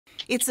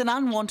It's an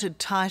unwanted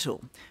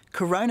title,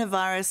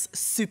 Coronavirus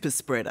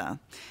Superspreader,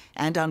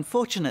 and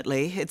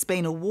unfortunately it's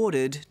been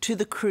awarded to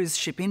the cruise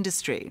ship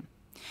industry.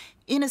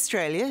 In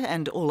Australia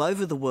and all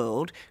over the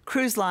world,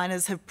 cruise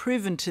liners have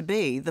proven to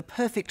be the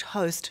perfect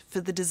host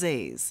for the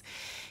disease.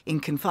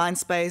 In confined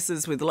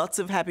spaces with lots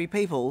of happy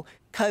people,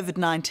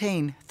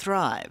 COVID-19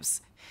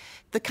 thrives.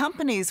 The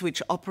companies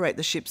which operate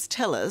the ships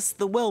tell us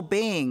the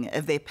well-being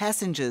of their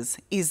passengers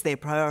is their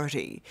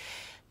priority.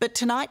 But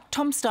tonight,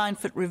 Tom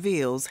Steinfort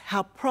reveals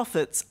how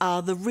profits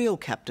are the real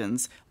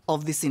captains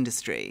of this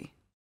industry.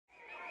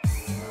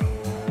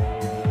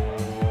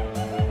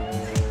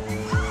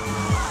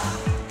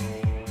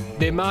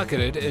 They're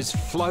marketed as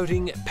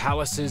floating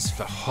palaces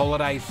for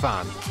holiday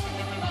fun.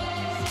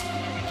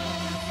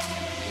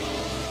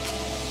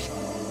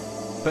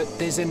 But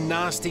there's a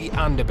nasty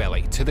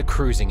underbelly to the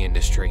cruising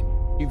industry.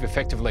 You've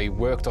effectively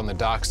worked on the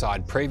dark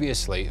side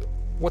previously.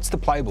 What's the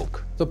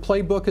playbook? The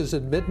playbook is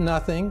admit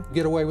nothing,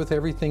 get away with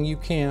everything you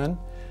can.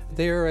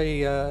 They're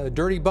a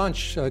dirty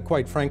bunch,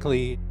 quite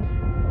frankly.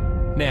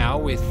 Now,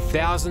 with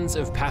thousands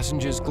of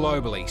passengers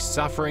globally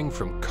suffering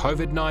from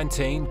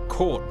COVID-19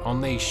 caught on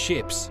these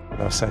ships,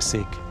 I was so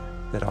sick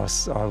that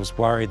I was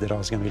worried that I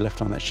was going to be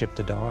left on that ship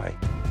to die.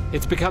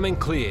 It's becoming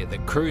clear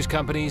that cruise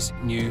companies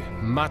knew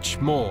much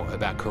more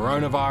about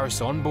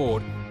coronavirus on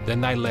board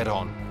than they let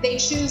on. They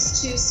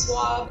choose to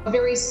swab a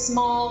very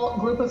small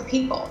group of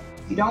people.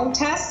 You don't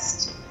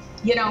test,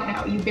 you don't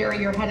know. You bury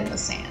your head in the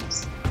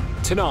sand.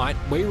 Tonight,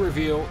 we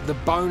reveal the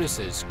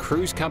bonuses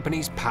cruise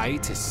companies pay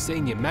to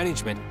senior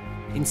management,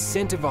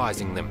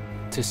 incentivising them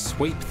to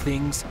sweep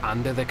things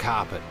under the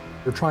carpet.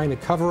 They're trying to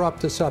cover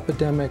up this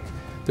epidemic.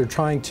 They're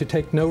trying to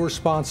take no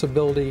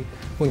responsibility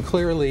when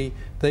clearly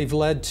they've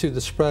led to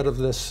the spread of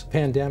this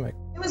pandemic.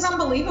 It was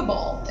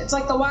unbelievable. It's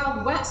like the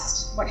Wild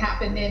West, what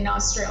happened in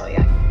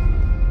Australia.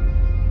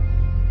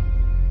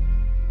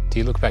 Do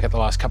you look back at the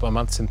last couple of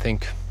months and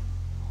think,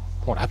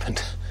 what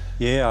happened?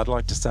 Yeah, I'd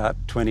like to start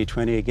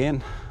 2020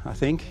 again, I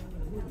think.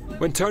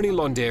 When Tony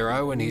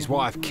Londero and his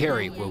wife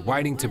Kerry were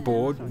waiting to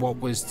board what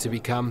was to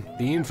become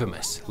the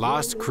infamous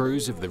last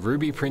cruise of the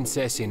Ruby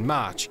Princess in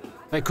March,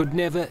 they could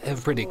never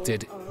have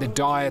predicted the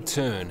dire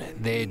turn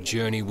their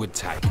journey would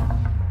take.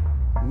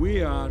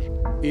 We are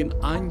in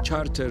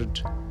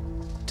uncharted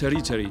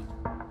territory.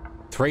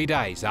 3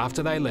 days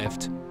after they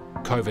left,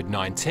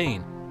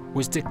 COVID-19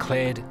 was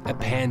declared a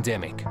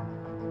pandemic.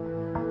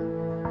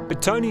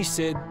 But Tony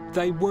said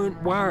they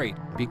weren't worried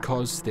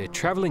because their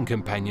travelling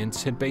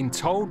companions had been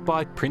told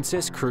by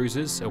Princess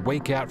Cruises a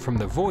week out from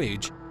the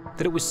voyage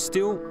that it was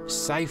still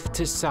safe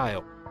to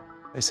sail.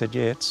 They said,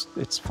 yeah,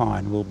 it's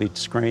fine, we'll be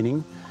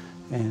screening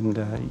and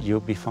you'll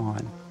be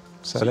fine.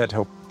 So that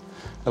helped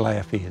allay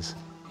our fears.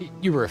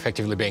 You were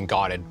effectively being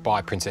guided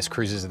by Princess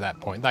Cruises at that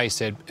point. They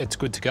said it's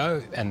good to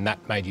go and that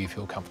made you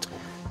feel comfortable.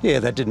 Yeah,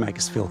 that did make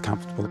us feel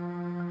comfortable.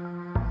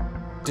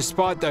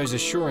 Despite those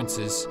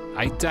assurances,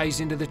 8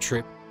 days into the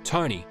trip,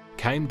 Tony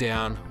came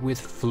down with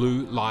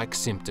flu-like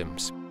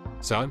symptoms.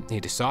 So he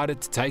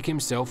decided to take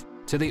himself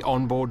to the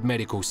onboard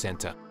medical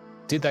centre.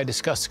 Did they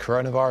discuss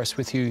coronavirus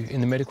with you in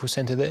the medical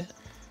centre there?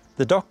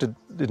 The doctor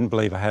didn't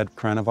believe I had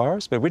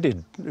coronavirus, but we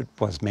did. It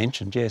was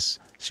mentioned, yes.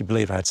 She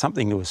believed I had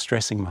something that was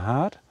stressing my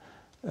heart.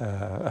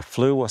 A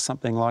flu or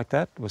something like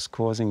that was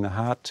causing the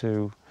heart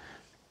to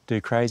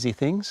do crazy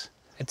things.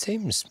 It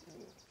seems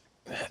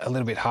a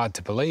little bit hard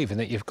to believe in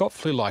that you've got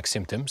flu-like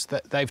symptoms,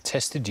 that they've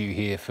tested you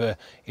here for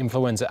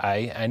influenza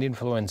A and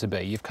influenza B.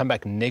 You've come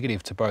back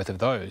negative to both of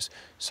those.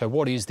 So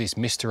what is this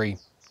mystery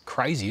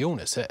crazy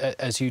illness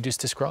as you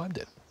just described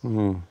it?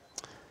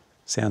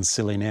 Sounds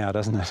silly now,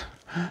 doesn't it?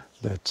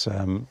 But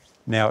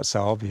now it's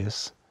so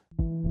obvious.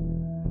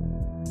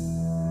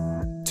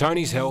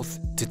 Tony's health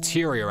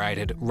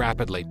deteriorated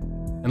rapidly.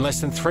 And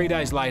less than 3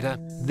 days later,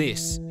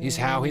 this is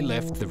how he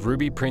left the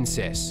Ruby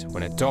Princess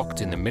when it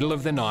docked in the middle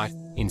of the night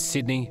in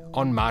Sydney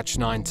on March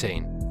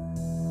 19.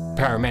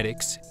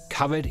 Paramedics,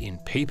 covered in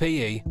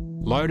PPE,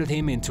 loaded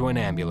him into an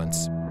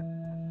ambulance.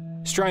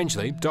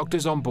 Strangely,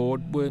 doctors on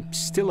board were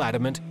still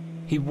adamant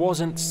he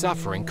wasn't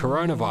suffering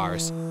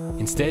coronavirus,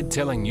 instead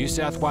telling New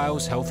South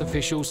Wales health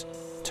officials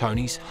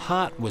Tony's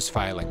heart was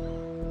failing.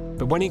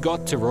 But when he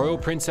got to Royal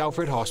Prince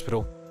Alfred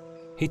Hospital,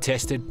 he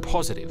tested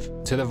positive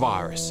to the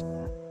virus.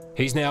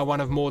 He's now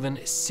one of more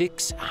than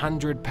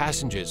 600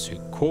 passengers who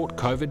caught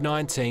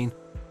COVID-19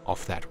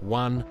 off that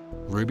one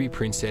Ruby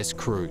Princess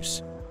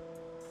cruise.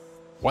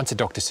 Once a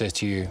doctor says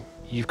to you,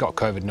 you've got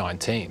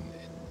COVID-19,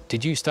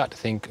 did you start to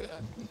think,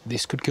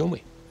 this could kill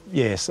me?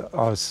 Yes,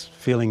 I was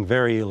feeling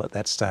very ill at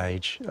that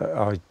stage.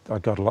 I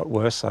got a lot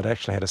worse. I'd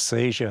actually had a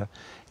seizure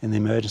in the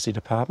emergency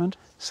department.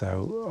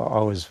 So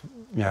I was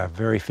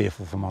very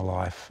fearful for my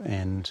life,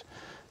 and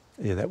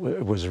yeah,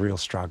 it was a real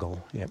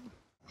struggle, yep.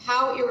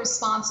 How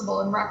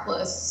irresponsible and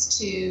reckless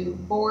to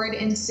board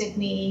in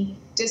Sydney,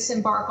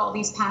 disembark all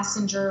these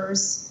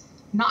passengers,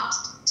 not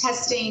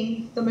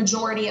testing the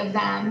majority of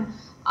them,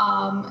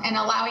 and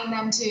allowing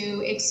them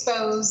to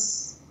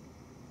expose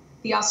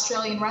the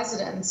Australian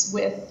residents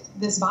with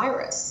this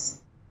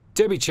virus.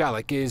 Debbie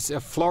Chalik is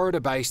a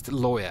Florida-based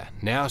lawyer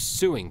now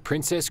suing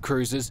Princess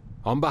Cruises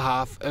on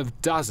behalf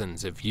of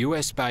dozens of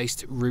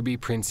US-based Ruby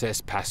Princess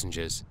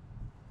passengers.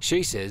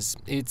 She says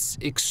it's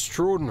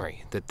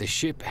extraordinary that the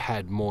ship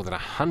had more than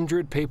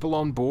 100 people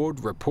on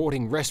board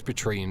reporting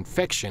respiratory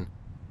infection,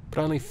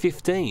 but only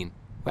 15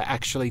 were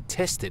actually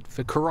tested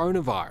for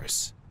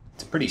coronavirus.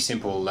 It's a pretty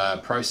simple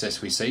process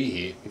we see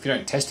here. If you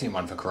don't test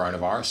anyone for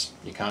coronavirus,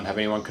 you can't have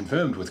anyone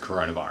confirmed with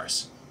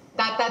coronavirus.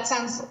 That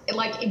sounds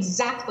like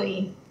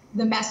exactly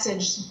the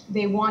message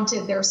they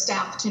wanted their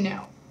staff to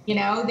know. You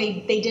know,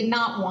 they did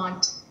not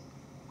want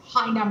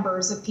high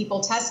numbers of people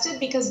tested,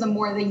 because the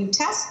more that you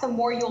test, the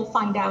more you'll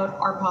find out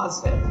are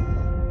positive.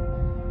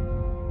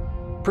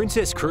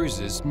 Princess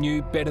Cruises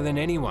knew better than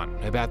anyone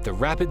about the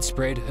rapid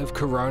spread of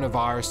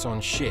coronavirus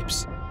on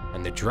ships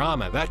and the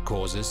drama that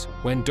causes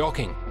when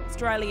docking.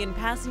 Australian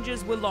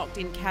passengers were locked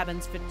in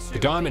cabins for 2 The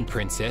Diamond weeks.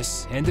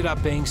 Princess ended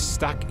up being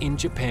stuck in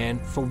Japan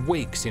for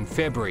weeks in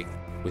February,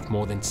 with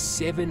more than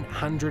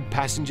 700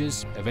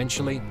 passengers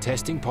eventually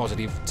testing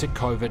positive to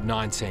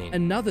COVID-19.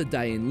 Another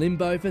day in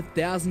limbo for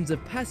thousands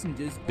of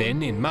passengers.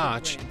 Then in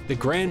March, the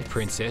Grand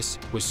Princess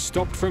was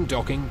stopped from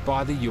docking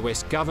by the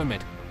US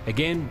government,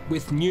 again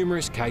with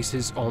numerous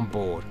cases on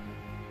board.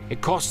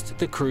 It cost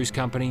the cruise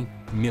company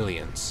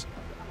millions.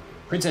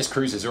 Princess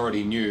Cruises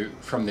already knew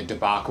from the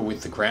debacle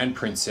with the Grand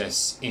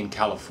Princess in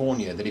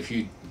California that if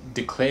you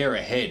declare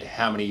ahead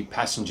how many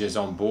passengers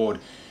on board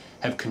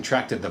have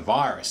contracted the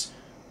virus,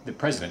 that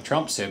President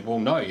Trump said, well,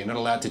 no, you're not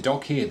allowed to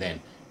dock here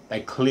then.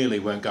 They clearly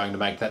weren't going to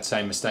make that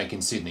same mistake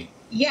in Sydney.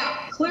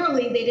 Yeah,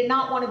 clearly they did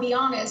not want to be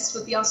honest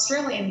with the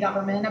Australian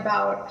government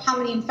about how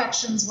many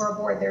infections were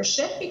aboard their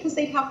ship, because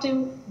they'd have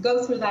to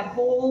go through that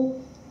whole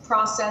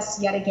process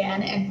yet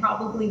again and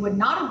probably would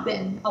not have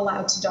been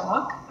allowed to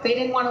dock. They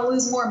didn't want to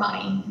lose more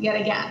money yet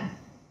again.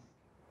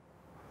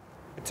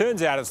 It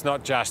turns out it's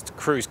not just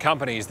cruise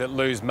companies that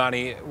lose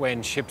money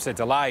when ships are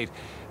delayed.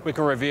 We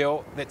can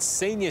reveal that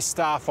senior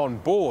staff on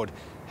board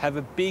have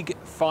a big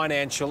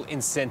financial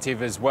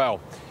incentive as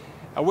well.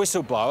 A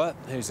whistleblower,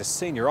 who's a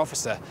senior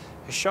officer,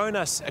 has shown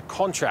us a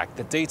contract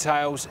that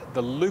details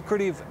the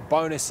lucrative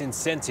bonus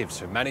incentives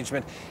for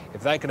management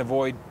if they can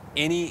avoid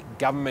any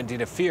government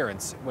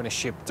interference when a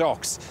ship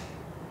docks.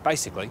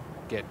 Basically,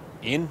 get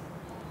in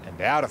and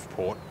out of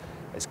port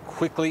as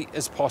quickly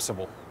as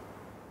possible.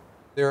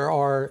 There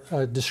are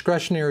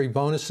discretionary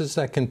bonuses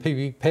that can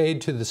be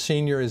paid to the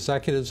senior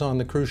executives on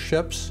the cruise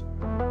ships.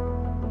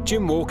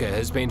 Jim Walker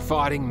has been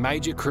fighting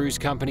major cruise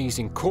companies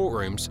in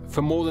courtrooms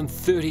for more than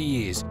 30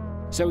 years,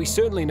 so he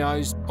certainly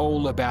knows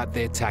all about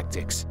their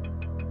tactics.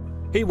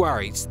 He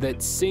worries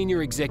that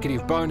senior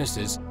executive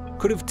bonuses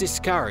could have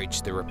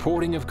discouraged the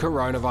reporting of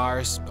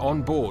coronavirus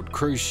on board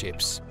cruise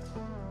ships.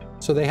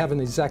 So they have an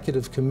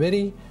executive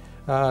committee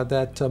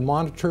that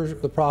monitors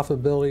the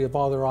profitability of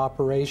all their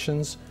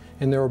operations,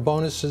 and there are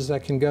bonuses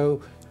that can go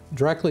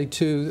directly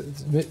to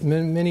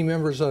many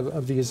members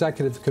of the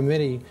executive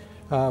committee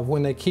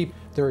when they keep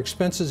their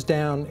expenses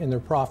down and their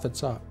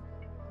profits up.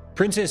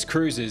 Princess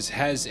Cruises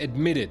has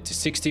admitted to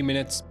 60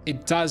 Minutes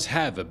it does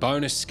have a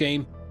bonus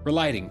scheme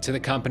relating to the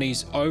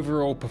company's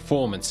overall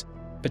performance,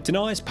 but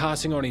denies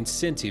passing on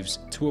incentives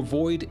to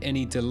avoid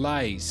any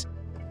delays.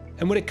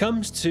 And when it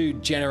comes to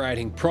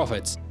generating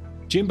profits,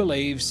 Jim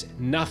believes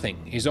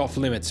nothing is off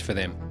limits for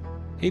them.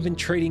 Even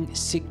treating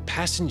sick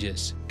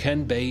passengers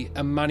can be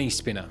a money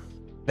spinner.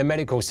 The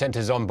medical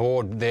centres on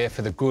board there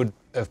for the good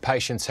of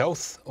patients'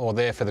 health, or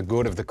there for the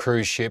good of the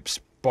cruise ship's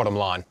bottom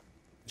line?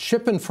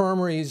 Ship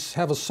infirmaries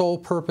have a sole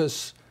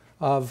purpose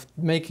of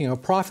making a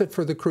profit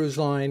for the cruise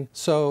line,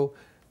 so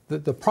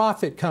the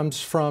profit comes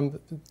from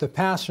the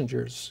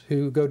passengers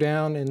who go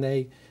down and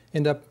they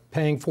end up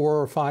paying $400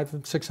 or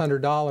 $500,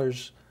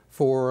 $600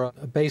 for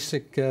a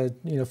basic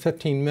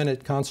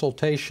 15-minute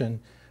consultation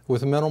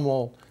with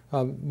minimal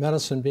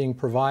medicine being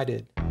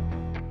provided.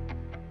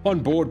 On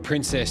board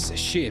Princess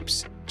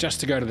ships,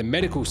 just to go to the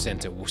medical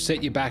centre will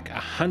set you back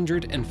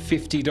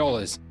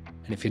 $150.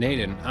 And if you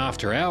need an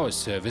after-hours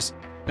service,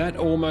 that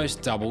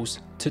almost doubles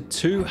to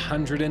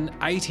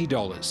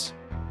 $280.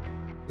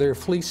 They're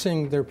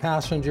fleecing their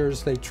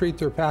passengers. They treat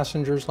their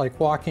passengers like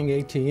walking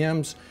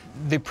ATMs.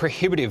 The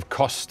prohibitive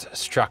cost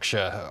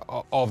structure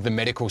of the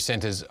medical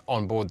centres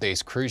on board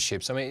these cruise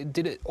ships, I mean,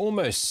 did it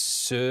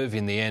almost serve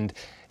in the end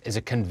as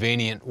a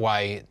convenient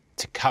way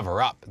to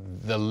cover up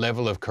the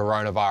level of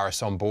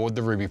coronavirus on board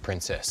the Ruby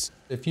Princess?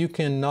 If you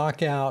can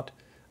knock out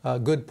a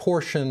good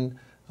portion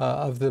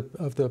of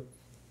the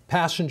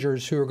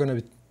passengers who are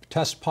going to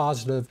test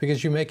positive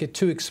because you make it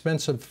too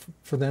expensive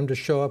for them to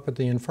show up at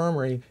the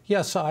infirmary,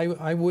 yes,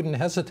 I wouldn't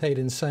hesitate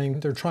in saying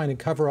they're trying to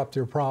cover up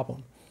their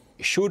problem.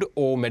 Should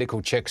all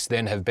medical checks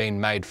then have been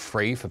made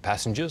free for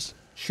passengers?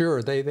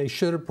 Sure, they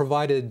should have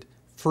provided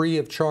free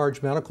of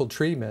charge medical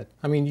treatment.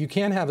 I mean, you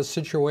can't have a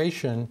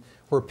situation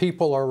where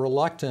people are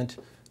reluctant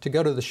to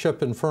go to the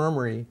ship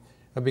infirmary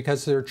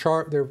because they're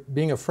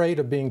being afraid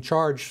of being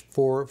charged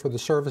for the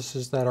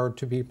services that are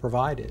to be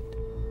provided.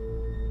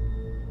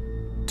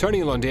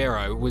 Tony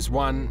Londero was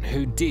one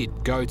who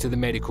did go to the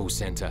medical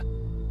centre.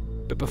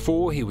 But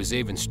before he was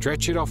even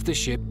stretchered off the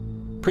ship,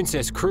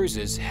 Princess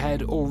Cruises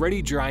had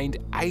already drained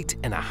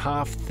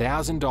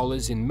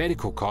 $8,500 in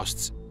medical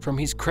costs from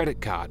his credit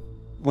card.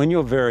 When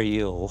you're very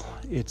ill,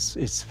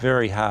 it's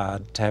very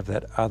hard to have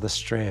that other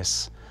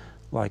stress.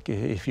 Like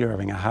if you're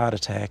having a heart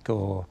attack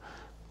or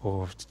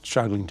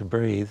struggling to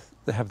breathe,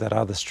 to have that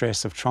other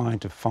stress of trying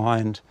to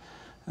find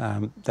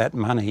that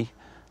money.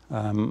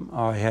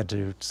 I had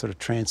to sort of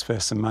transfer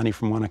some money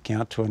from one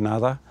account to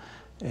another,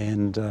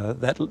 and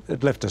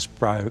it left us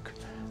broke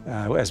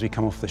as we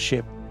come off the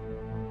ship.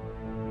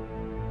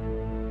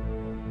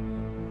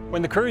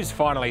 When the cruise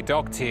finally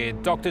docked here,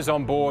 doctors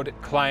on board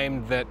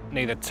claimed that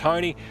neither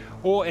Tony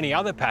or any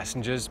other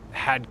passengers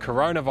had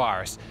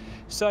coronavirus.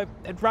 So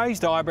it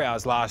raised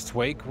eyebrows last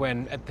week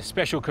when, at the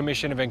Special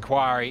Commission of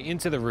Inquiry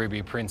into the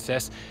Ruby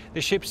Princess,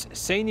 the ship's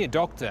senior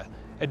doctor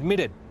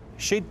admitted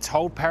she'd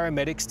told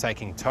paramedics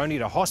taking Tony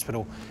to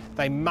hospital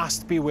they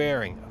must be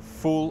wearing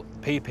full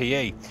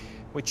PPE,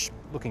 which,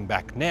 looking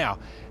back now,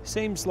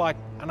 seems like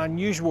an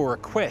unusual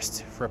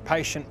request for a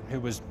patient who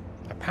was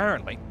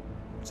apparently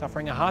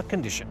suffering a heart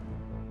condition.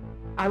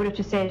 I would have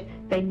just said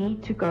they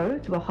need to go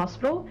to a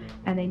hospital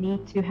and they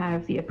need to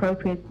have the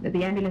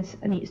ambulance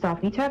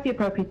staff need to have the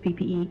appropriate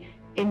PPE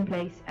in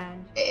place.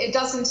 And it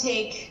doesn't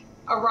take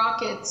a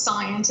rocket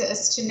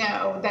scientist to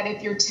know that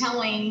if you're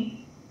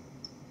telling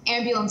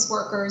ambulance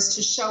workers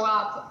to show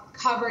up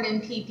covered in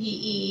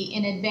PPE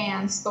in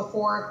advance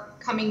before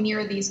coming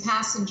near these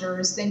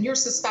passengers, then you're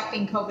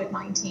suspecting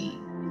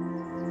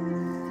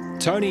COVID-19.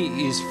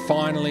 Tony is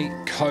finally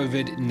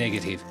COVID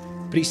negative,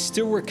 but he's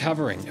still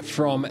recovering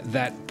from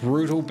that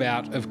brutal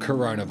bout of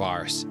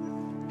coronavirus.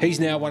 He's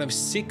now one of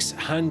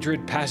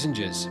 600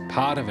 passengers,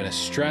 part of an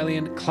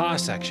Australian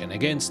class action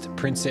against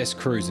Princess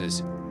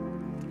Cruises.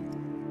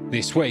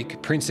 This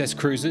week, Princess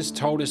Cruises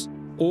told us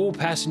all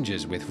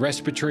passengers with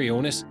respiratory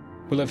illness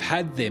will have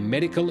had their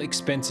medical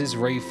expenses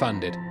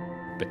refunded,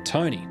 but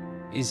Tony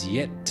is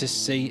yet to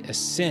see a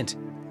cent.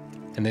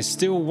 And there's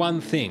still one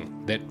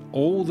thing that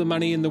all the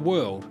money in the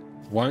world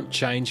won't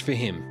change for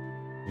him.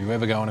 You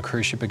ever go on a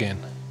cruise ship again?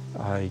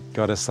 I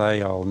got to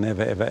say I'll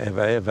never, ever,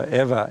 ever, ever,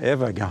 ever,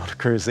 ever go on a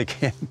cruise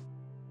again.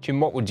 Jim,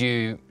 what would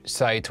you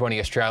say to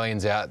any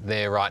Australians out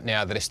there right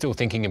now that are still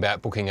thinking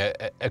about booking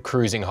a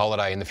cruising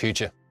holiday in the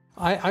future?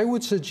 I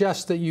would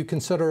suggest that you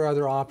consider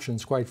other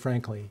options, quite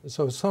frankly.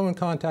 So if someone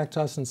contacts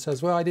us and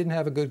says, well, I didn't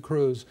have a good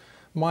cruise,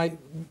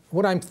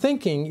 what I'm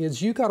thinking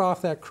is you got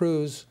off that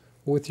cruise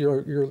with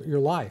your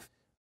life,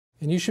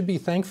 and you should be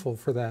thankful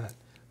for that.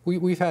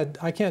 We've had,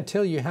 I can't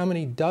tell you how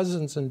many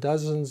dozens and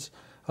dozens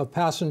of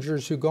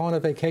passengers who go on a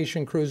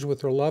vacation cruise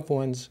with their loved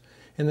ones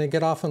and they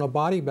get off in a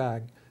body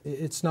bag.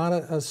 It's not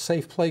a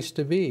safe place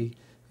to be.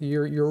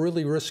 You're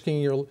really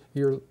risking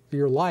your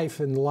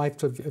life and the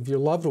life of your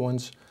loved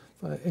ones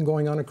in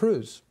going on a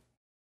cruise.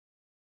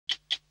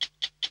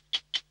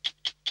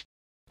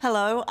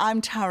 Hello,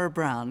 I'm Tara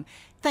Brown.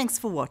 Thanks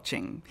for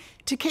watching.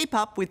 To keep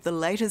up with the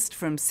latest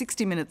from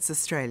 60 Minutes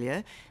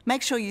Australia,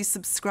 make sure you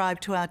subscribe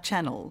to our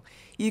channel.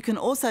 You can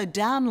also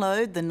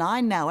download the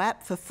 9Now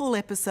app for full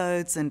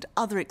episodes and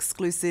other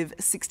exclusive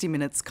 60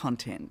 Minutes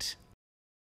content.